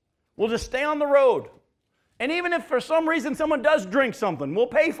 We'll just stay on the road. And even if for some reason someone does drink something, we'll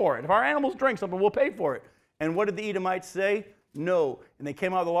pay for it. If our animals drink something, we'll pay for it. And what did the Edomites say? No. And they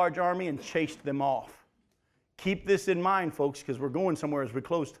came out with a large army and chased them off. Keep this in mind, folks, because we're going somewhere as we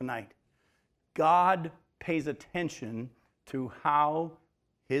close tonight. God pays attention to how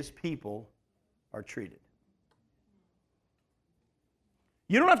his people are treated.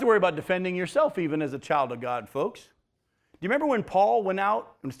 You don't have to worry about defending yourself even as a child of God, folks. Do you remember when Paul went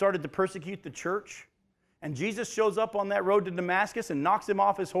out and started to persecute the church? And Jesus shows up on that road to Damascus and knocks him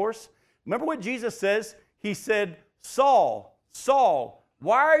off his horse? Remember what Jesus says? He said, Saul, Saul,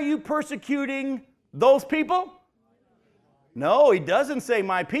 why are you persecuting those people? No, he doesn't say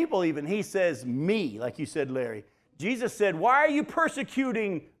my people even. He says me, like you said, Larry. Jesus said, why are you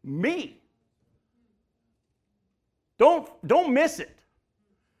persecuting me? Don't miss it.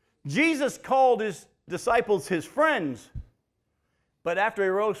 Jesus called his disciples his friends. But after he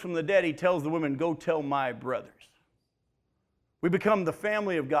rose from the dead, he tells the women, go tell my brothers. We become the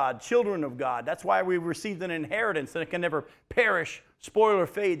family of God, children of God. That's why we received an inheritance that can never perish, spoil, or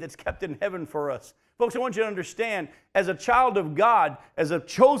fade, that's kept in heaven for us. Folks, I want you to understand, as a child of God, as a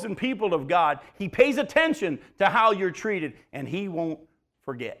chosen people of God, he pays attention to how you're treated, and he won't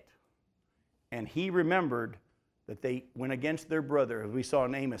forget. And he remembered that they went against their brother, as we saw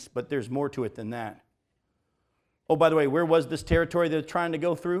in Amos, but there's more to it than that. Oh, by the way, where was this territory they're trying to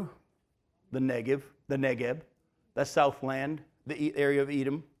go through? The Negev, the southland, the area of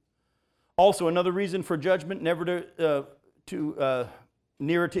Edom. Also, another reason for judgment nearer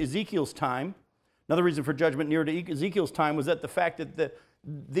to Ezekiel's time. Another reason for judgment nearer to Ezekiel's time was that the fact that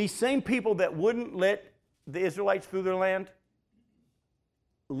these same people that wouldn't let the Israelites through their land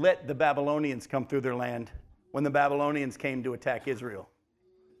let the Babylonians come through their land when the Babylonians came to attack Israel.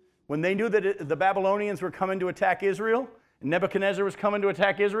 When they knew that the Babylonians were coming to attack Israel, and Nebuchadnezzar was coming to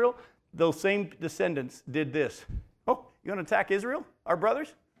attack Israel, those same descendants did this. Oh, you're going to attack Israel, our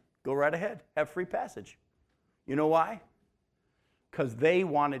brothers? Go right ahead. Have free passage. You know why? Because they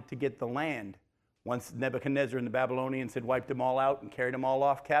wanted to get the land. Once Nebuchadnezzar and the Babylonians had wiped them all out and carried them all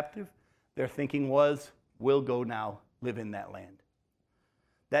off captive, their thinking was, we'll go now live in that land.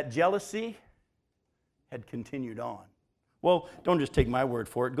 That jealousy had continued on. Well, don't just take my word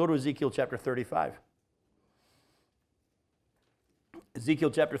for it. Go to Ezekiel chapter 35.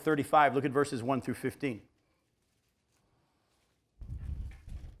 Ezekiel chapter 35, look at verses 1 through 15. It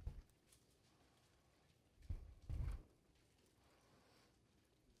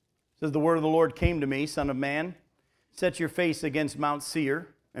says, the word of the Lord came to me, son of man, set your face against Mount Seir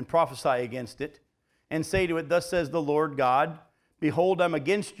and prophesy against it, and say to it, thus says the Lord God, behold, I'm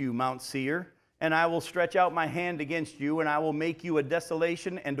against you, Mount Seir, and I will stretch out my hand against you, and I will make you a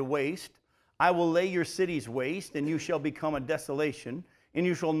desolation and a waste. I will lay your cities waste, and you shall become a desolation, and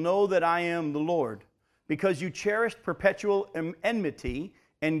you shall know that I am the Lord, because you cherished perpetual enmity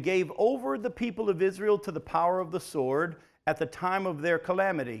and gave over the people of Israel to the power of the sword at the time of their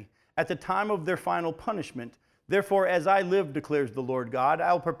calamity, at the time of their final punishment. Therefore, as I live, declares the Lord God,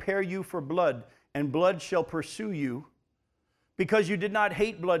 I will prepare you for blood, and blood shall pursue you. Because you did not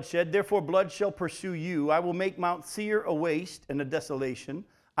hate bloodshed, therefore blood shall pursue you. I will make Mount Seir a waste and a desolation.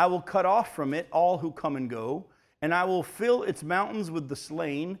 I will cut off from it all who come and go, and I will fill its mountains with the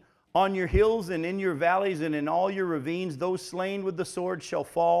slain. On your hills and in your valleys and in all your ravines, those slain with the sword shall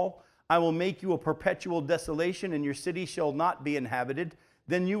fall. I will make you a perpetual desolation, and your city shall not be inhabited.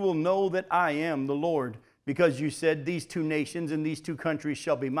 Then you will know that I am the Lord, because you said, these two nations and these two countries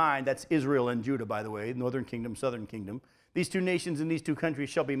shall be mine. That's Israel and Judah, by the way, northern kingdom, southern kingdom. These two nations and these two countries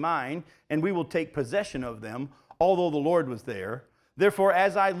shall be mine, and we will take possession of them. although the Lord was there. Therefore,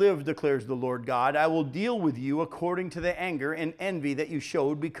 as I live, declares the Lord God, I will deal with you according to the anger and envy that you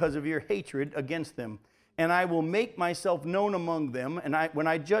showed because of your hatred against them. And I will make myself known among them when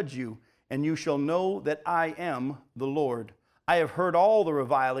I judge you, and you shall know that I am the Lord. I have heard all the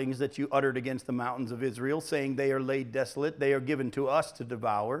revilings that you uttered against the mountains of Israel, saying they are laid desolate, they are given to us to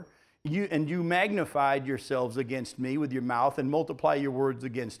devour. You magnified yourselves against me with your mouth and multiply your words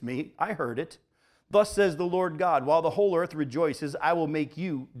against me. I heard it. Thus says the Lord God, while the whole earth rejoices, I will make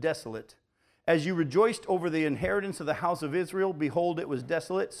you desolate. As you rejoiced over the inheritance of the house of Israel, behold, it was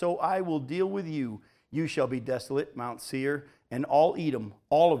desolate, so I will deal with you. You shall be desolate, Mount Seir, and all Edom,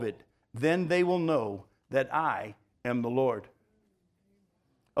 all of it. Then they will know that I am the Lord.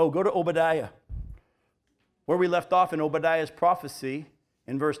 Oh, go to Obadiah. Where we left off in Obadiah's prophecy,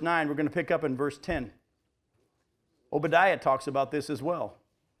 in verse 9, we're going to pick up in verse 10. Obadiah talks about this as well.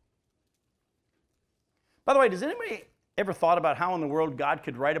 By the way, does anybody ever thought about how in the world God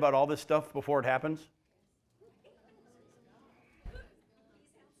could write about all this stuff before it happens?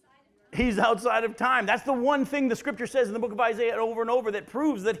 He's outside of time. That's the one thing the scripture says in the book of Isaiah over and over that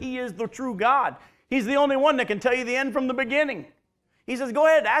proves that he is the true God. He's the only one that can tell you the end from the beginning. He says, go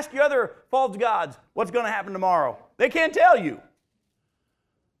ahead, ask your other false gods what's going to happen tomorrow. They can't tell you.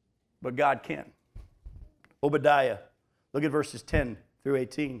 But God can. Obadiah, look at verses 10 through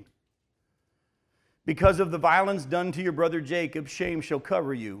 18. Because of the violence done to your brother Jacob, shame shall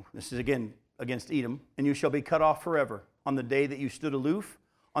cover you. This is again against Edom. And you shall be cut off forever. On the day that you stood aloof,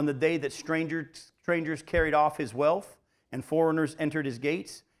 on the day that strangers carried off his wealth, and foreigners entered his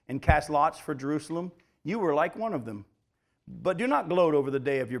gates, and cast lots for Jerusalem, you were like one of them. But do not gloat over the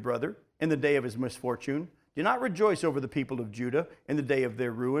day of your brother, in the day of his misfortune. Do not rejoice over the people of Judah, in the day of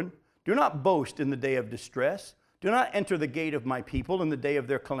their ruin. Do not boast in the day of distress. Do not enter the gate of my people in the day of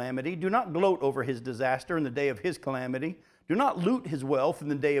their calamity. Do not gloat over his disaster in the day of his calamity. Do not loot his wealth in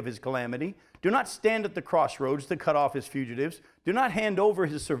the day of his calamity. Do not stand at the crossroads to cut off his fugitives. Do not hand over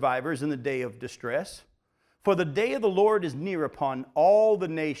his survivors in the day of distress. For the day of the Lord is near upon all the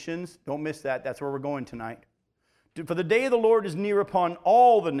nations. Don't miss that. That's where we're going tonight. For the day of the Lord is near upon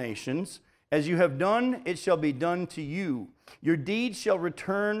all the nations. As you have done, it shall be done to you. Your deeds shall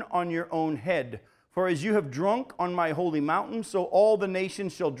return on your own head. For as you have drunk on my holy mountain, so all the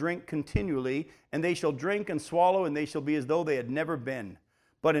nations shall drink continually, and they shall drink and swallow, and they shall be as though they had never been.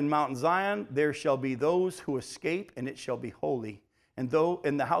 But in Mount Zion there shall be those who escape, and it shall be holy. And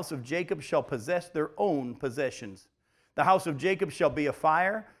the house of Jacob shall possess their own possessions. The house of Jacob shall be a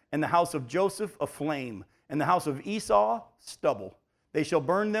fire, and the house of Joseph a flame, and the house of Esau stubble. They shall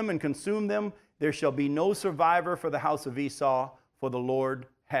burn them and consume them. There shall be no survivor for the house of Esau, for the Lord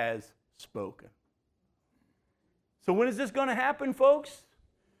has spoken. So when is this going to happen, folks?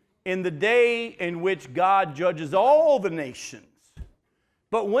 In the day in which God judges all the nations.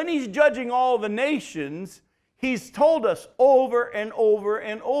 But when he's judging all the nations, he's told us over and over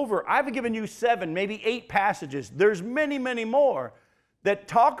and over. I've given you 7, maybe 8 passages. There's many, many more that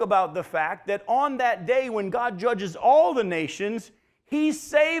talk about the fact that on that day when God judges all the nations, he's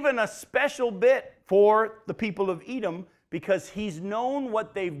saving a special bit for the people of Edom, because he's known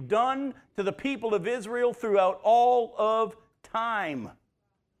what they've done to the people of Israel throughout all of time.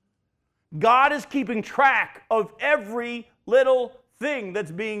 God is keeping track of every little thing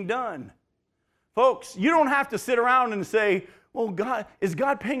that's being done. Folks, you don't have to sit around and say, well, God, is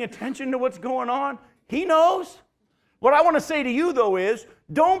God paying attention to what's going on? He knows. What I want to say to you, though, is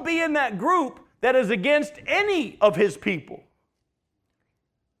don't be in that group that is against any of his people.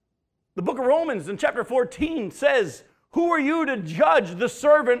 The book of Romans in chapter 14 says, who are you to judge the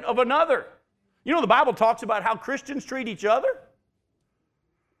servant of another? You know, the Bible talks about how Christians treat each other.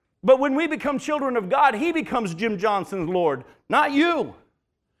 But when we become children of God, he becomes Jim Johnson's Lord, not you.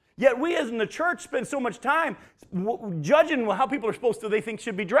 Yet we as in the church spend so much time judging how people are supposed to, they think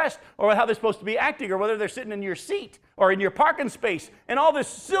should be dressed, or how they're supposed to be acting, or whether they're sitting in your seat or in your parking space, and all this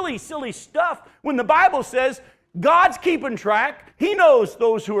silly, silly stuff, when the Bible says God's keeping track. He knows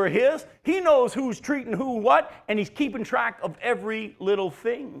those who are his. He knows who's treating who what, and he's keeping track of every little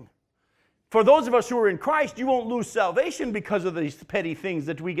thing. For those of us who are in Christ, you won't lose salvation because of these petty things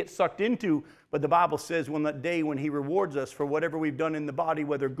that we get sucked into. But the Bible says when that day when he rewards us for whatever we've done in the body,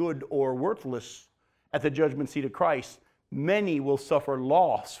 whether good or worthless, at the judgment seat of Christ, many will suffer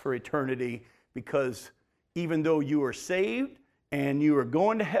loss for eternity, because even though you are saved and you are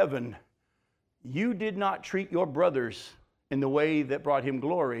going to heaven, you did not treat your brothers in the way that brought him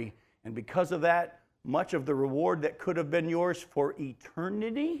glory. And because of that, much of the reward that could have been yours for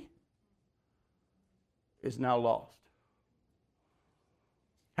eternity is now lost.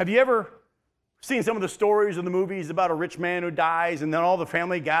 Have you ever Seen some of the stories in the movies about a rich man who dies, and then all the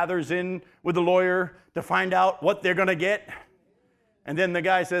family gathers in with the lawyer to find out what they're going to get. And then the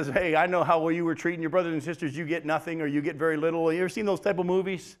guy says, hey, I know how well you were treating your brothers and sisters. You get nothing or you get very little. You ever seen those type of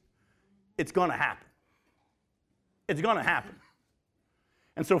movies? It's going to happen. It's going to happen.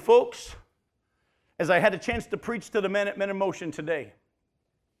 And so, folks, as I had a chance to preach to the men at Men in Motion today,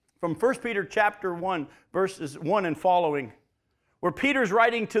 from 1 Peter chapter 1, verses 1 and following, where Peter's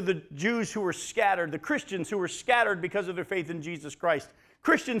writing to the Jews who were scattered, the Christians who were scattered because of their faith in Jesus Christ.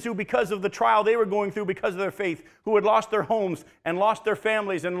 Christians who, because of the trial they were going through because of their faith, who had lost their homes and lost their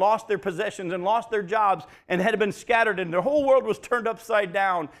families and lost their possessions and lost their jobs and had been scattered and their whole world was turned upside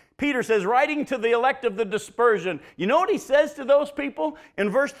down. Peter says, writing to the elect of the dispersion, you know what he says to those people?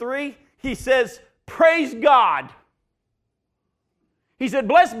 In verse 3, he says, praise God. He said,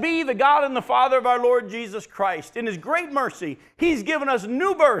 blessed be the God and the Father of our Lord Jesus Christ. In His great mercy, He's given us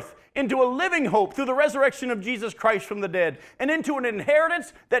new birth into a living hope through the resurrection of Jesus Christ from the dead, and into an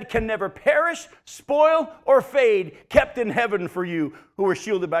inheritance that can never perish, spoil, or fade, kept in heaven for you, who are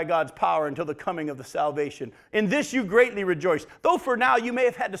shielded by God's power until the coming of the salvation. In this you greatly rejoice, though for now you may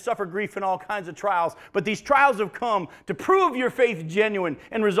have had to suffer grief in all kinds of trials, but these trials have come to prove your faith genuine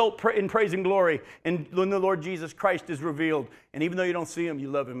and result in praise and glory, and when the Lord Jesus Christ is revealed. And even though you don't see Him, you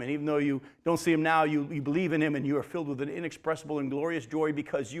love Him. And even though you don't see Him now, you believe in Him, and you are filled with an inexpressible and glorious joy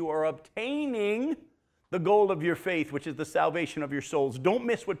because you are obtaining the goal of your faith, which is the salvation of your souls. Don't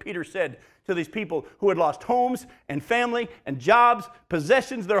miss what Peter said to these people who had lost homes and family and jobs,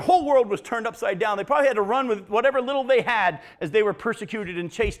 possessions. Their whole world was turned upside down. They probably had to run with whatever little they had as they were persecuted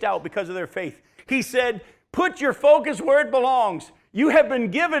and chased out because of their faith. He said, put your focus where it belongs. You have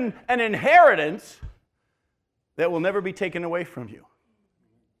been given an inheritance that will never be taken away from you.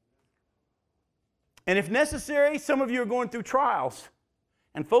 And if necessary, some of you are going through trials.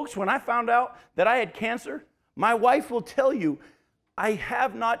 And folks, when I found out that I had cancer, my wife will tell you, I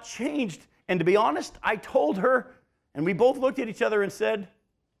have not changed. And to be honest, I told her, and we both looked at each other and said,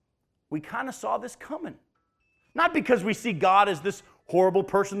 we kind of saw this coming. Not because we see God as this horrible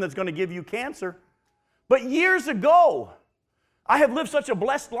person that's going to give you cancer, but years ago, I have lived such a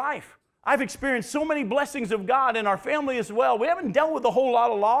blessed life. I've experienced so many blessings of God in our family as well. We haven't dealt with a whole lot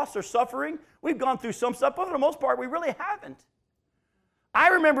of loss or suffering. We've gone through some stuff, but for the most part, we really haven't. I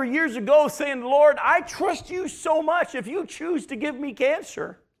remember years ago saying, Lord, I trust you so much if you choose to give me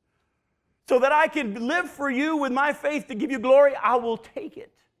cancer so that I can live for you with my faith to give you glory, I will take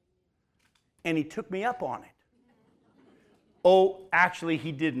it. And He took me up on it. Oh, actually,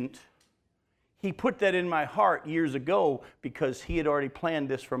 He didn't. He put that in my heart years ago because He had already planned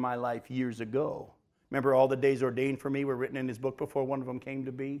this for my life years ago. Remember, all the days ordained for me were written in His book before one of them came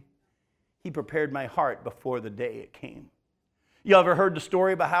to be? He prepared my heart before the day it came. You ever heard the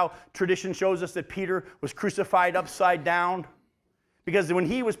story about how tradition shows us that Peter was crucified upside down? Because when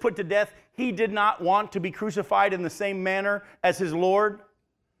he was put to death, he did not want to be crucified in the same manner as his Lord.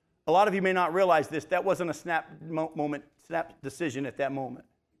 A lot of you may not realize this. That wasn't a snap decision at that moment.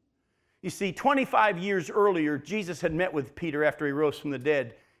 You see, 25 years earlier, Jesus had met with Peter after He rose from the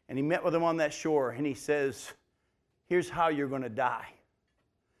dead, and He met with him on that shore, and He says, here's how you're going to die.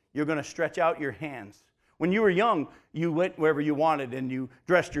 You're going to stretch out your hands. When you were young, you went wherever you wanted and you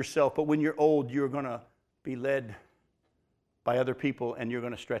dressed yourself. But when you're old, you're going to be led by other people and you're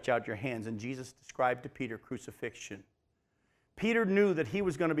going to stretch out your hands. And Jesus described to Peter crucifixion. Peter knew that he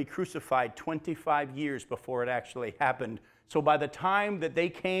was going to be crucified 25 years before it actually happened. So by the time that they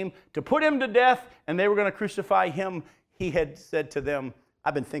came to put Him to death and they were going to crucify Him, he had said to them,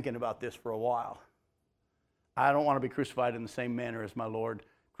 I've been thinking about this for a while. I don't want to be crucified in the same manner as my Lord.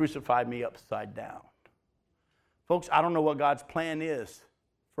 Crucified me upside down. Folks, I don't know what God's plan is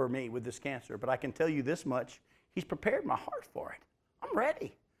for me with this cancer, but I can tell you this much. He's prepared my heart for it. I'm ready.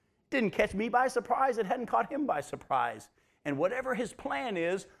 It didn't catch me by surprise. It hadn't caught Him by surprise. And whatever His plan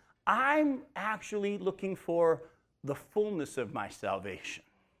is, I'm actually looking for the fullness of my salvation.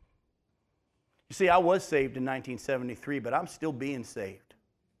 You see, I was saved in 1973, but I'm still being saved.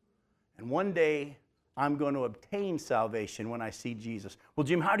 And one day, I'm going to obtain salvation when I see Jesus. Well,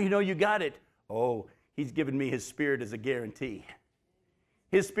 Jim, how do you know you got it? Oh, He's given me His Spirit as a guarantee.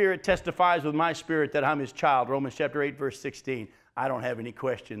 His Spirit testifies with my spirit that I'm His child. Romans chapter 8, verse 16. I don't have any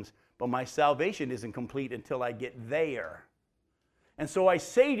questions, but my salvation isn't complete until I get there. And so I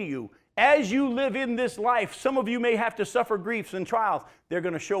say to you, as you live in this life, some of you may have to suffer griefs and trials. They're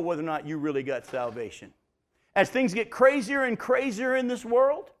going to show whether or not you really got salvation. As things get crazier and crazier in this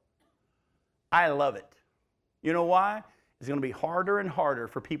world, I love it. You know why? It's going to be harder and harder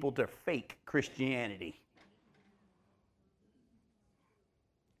for people to fake Christianity.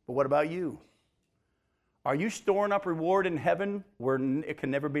 But what about you? Are you storing up reward in heaven where it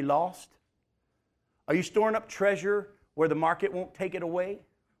can never be lost? Are you storing up treasure where the market won't take it away?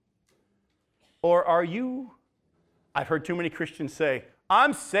 Or are you, I've heard too many Christians say,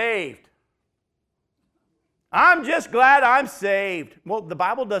 I'm saved. I'm just glad I'm saved. Well, the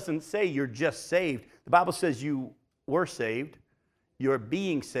Bible doesn't say you're just saved. The Bible says you were saved, you're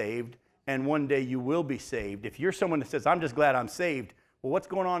being saved, and one day you will be saved. If you're someone that says, I'm just glad I'm saved, well, what's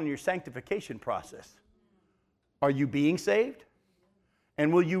going on in your sanctification process? Are you being saved?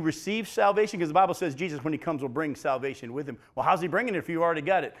 And will you receive salvation? Because the Bible says Jesus, when he comes, will bring salvation with him. Well, how's he bringing it if you already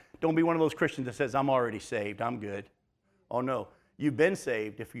got it? Don't be one of those Christians that says, I'm already saved, I'm good. Oh, no. You've been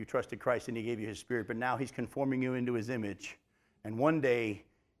saved if you trusted Christ and he gave you his Spirit, but now he's conforming you into his image. And one day,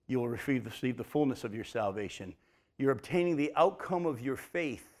 you will receive the fullness of your salvation. You're obtaining the outcome of your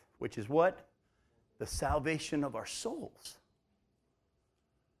faith, which is what? The salvation of our souls.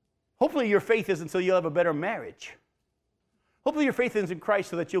 Hopefully your faith isn't so you'll have a better marriage. Hopefully your faith is in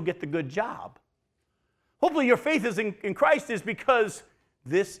Christ so that you'll get the good job. Hopefully your faith is in Christ is because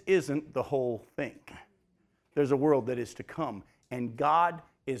this isn't the whole thing. There's a world that is to come. And God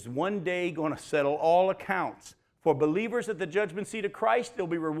is one day going to settle all accounts. For believers at the judgment seat of Christ, they'll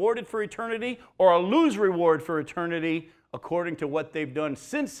be rewarded for eternity or lose reward for eternity according to what they've done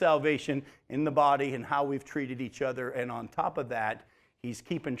since salvation in the body and how we've treated each other. And on top of that, he's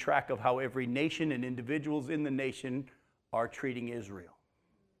keeping track of how every nation and individuals in the nation are treating Israel.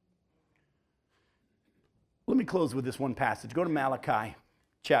 Let me close with this one passage. Go to Malachi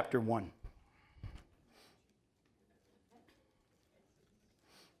chapter 1.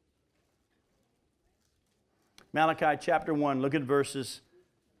 Malachi chapter 1, look at verses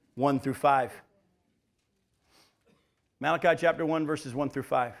 1 through 5. Malachi chapter 1, verses 1 through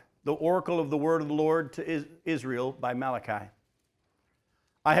 5. The oracle of the word of the Lord to Israel by Malachi.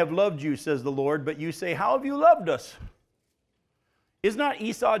 I have loved you, says the Lord, but you say, how have you loved us? Is not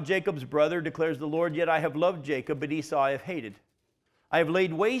Esau Jacob's brother, declares the Lord, yet I have loved Jacob, but Esau I have hated. I have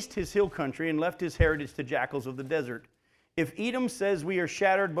laid waste his hill country and left his heritage to jackals of the desert. If Edom says we are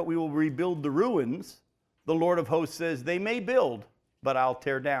shattered, but we will rebuild the ruins, the Lord of hosts says, they may build, but I'll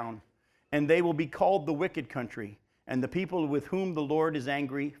tear down. And they will be called the wicked country, and the people with whom the Lord is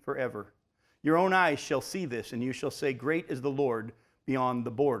angry forever. Your own eyes shall see this, and you shall say, great is the Lord beyond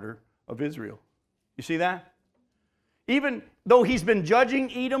the border of Israel. You see that? Even though he's been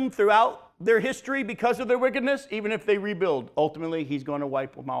judging Edom throughout their history because of their wickedness, even if they rebuild, ultimately he's going to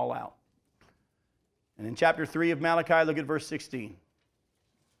wipe them all out. And in chapter 3 of Malachi, look at verse 16.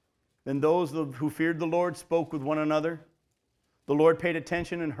 Then those who feared the Lord spoke with one another. The Lord paid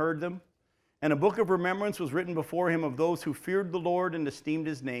attention and heard them. And a book of remembrance was written before him of those who feared the Lord and esteemed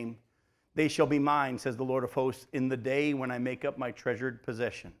his name. They shall be mine, says the Lord of hosts, in the day when I make up my treasured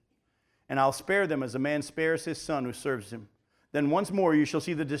possession. And I'll spare them as a man spares his son who serves him. Then once more you shall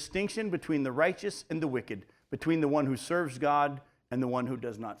see the distinction between the righteous and the wicked, between the one who serves God and the one who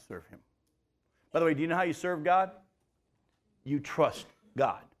does not serve him. By the way, do you know how you serve God? You trust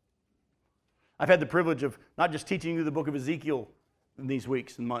God. I've had the privilege of not just teaching you the book of Ezekiel in these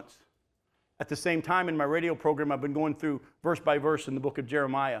weeks and months. At the same time, in my radio program, I've been going through verse by verse in the book of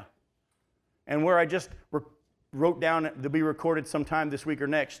Jeremiah. And where I just wrote down to be recorded sometime this week or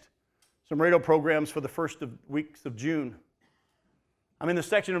next, some radio programs for the first weeks of June. I'm in the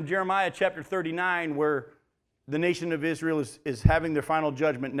section of Jeremiah chapter 39 where the nation of Israel is having their final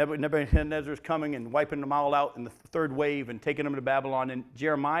judgment. Nebuchadnezzar is coming and wiping them all out in the third wave and taking them to Babylon. And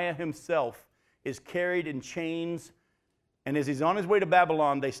Jeremiah himself is carried in chains. And as he's on his way to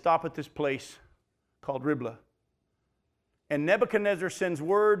Babylon, they stop at this place called Riblah. And Nebuchadnezzar sends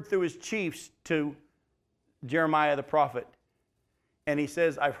word through his chiefs to Jeremiah the prophet. And he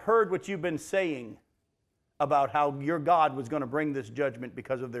says, I've heard what you've been saying about how your God was going to bring this judgment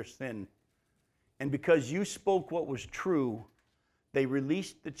because of their sin. And because you spoke what was true, they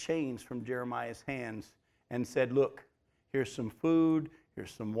released the chains from Jeremiah's hands and said, look, here's some food,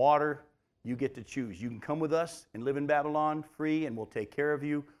 here's some water. You get to choose. You can come with us and live in Babylon free and we'll take care of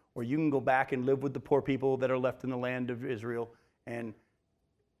you. Or you can go back and live with the poor people that are left in the land of Israel. And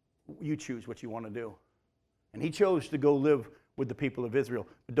you choose what you want to do. And he chose to go live with the people of Israel.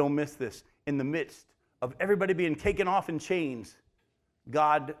 But don't miss this. In the midst of everybody being taken off in chains,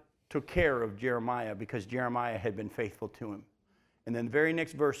 God took care of Jeremiah because Jeremiah had been faithful to him. And then the very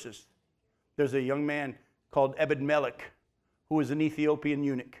next verses, there's a young man called Ebed-Melech who was an Ethiopian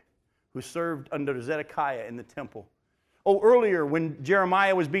eunuch who served under Zedekiah in the temple. Oh, earlier when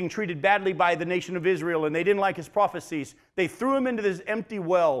Jeremiah was being treated badly by the nation of Israel and they didn't like his prophecies, they threw him into this empty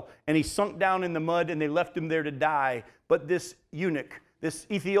well and he sunk down in the mud and they left him there to die. But this eunuch, this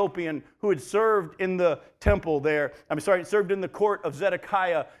Ethiopian who had served in the temple there, served in the court of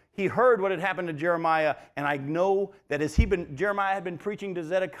Zedekiah, he heard what had happened to Jeremiah, and I know that as Jeremiah had been preaching to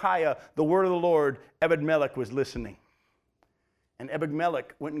Zedekiah the word of the Lord, Ebed-Melech was listening. And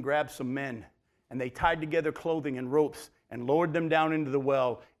Ebed-Melech went and grabbed some men, and they tied together clothing and ropes and lowered them down into the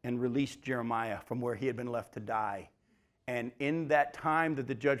well and released Jeremiah from where he had been left to die. And in that time that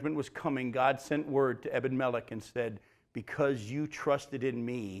the judgment was coming, God sent word to Ebed-Melech and said, because you trusted in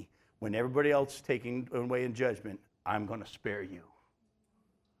me when everybody else is taken away in judgment, I'm going to spare you.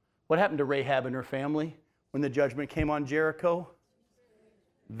 What happened to Rahab and her family when the judgment came on Jericho?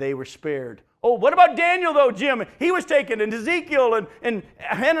 They were spared. Oh, what about Daniel, though, Jim? He was taken, and Ezekiel, and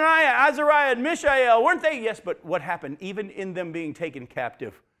Hananiah, Azariah, and Mishael, weren't they? Yes, but what happened? Even in them being taken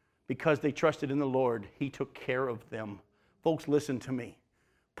captive, because they trusted in the Lord, he took care of them. Folks, listen to me.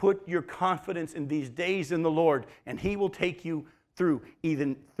 Put your confidence in these days in the Lord, and he will take you through.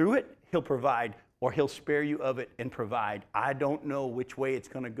 Even through it, he'll provide, or he'll spare you of it and provide. I don't know which way it's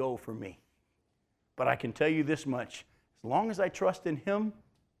going to go for me. But I can tell you this much. As long as I trust in him,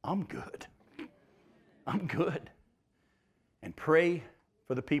 I'm good. I'm good. And pray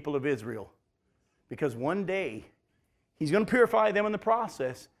for the people of Israel. Because one day, he's going to purify them in the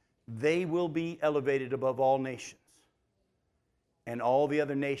process. They will be elevated above all nations. And all the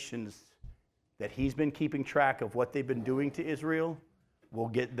other nations that he's been keeping track of what they've been doing to Israel will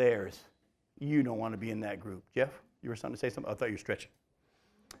get theirs. You don't want to be in that group. Jeff, you were something to say something? I thought you were stretching.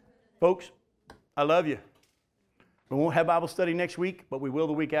 Folks, I love you. We won't have Bible study next week, but we will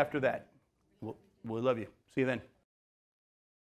the week after that. We'll love you. See you then.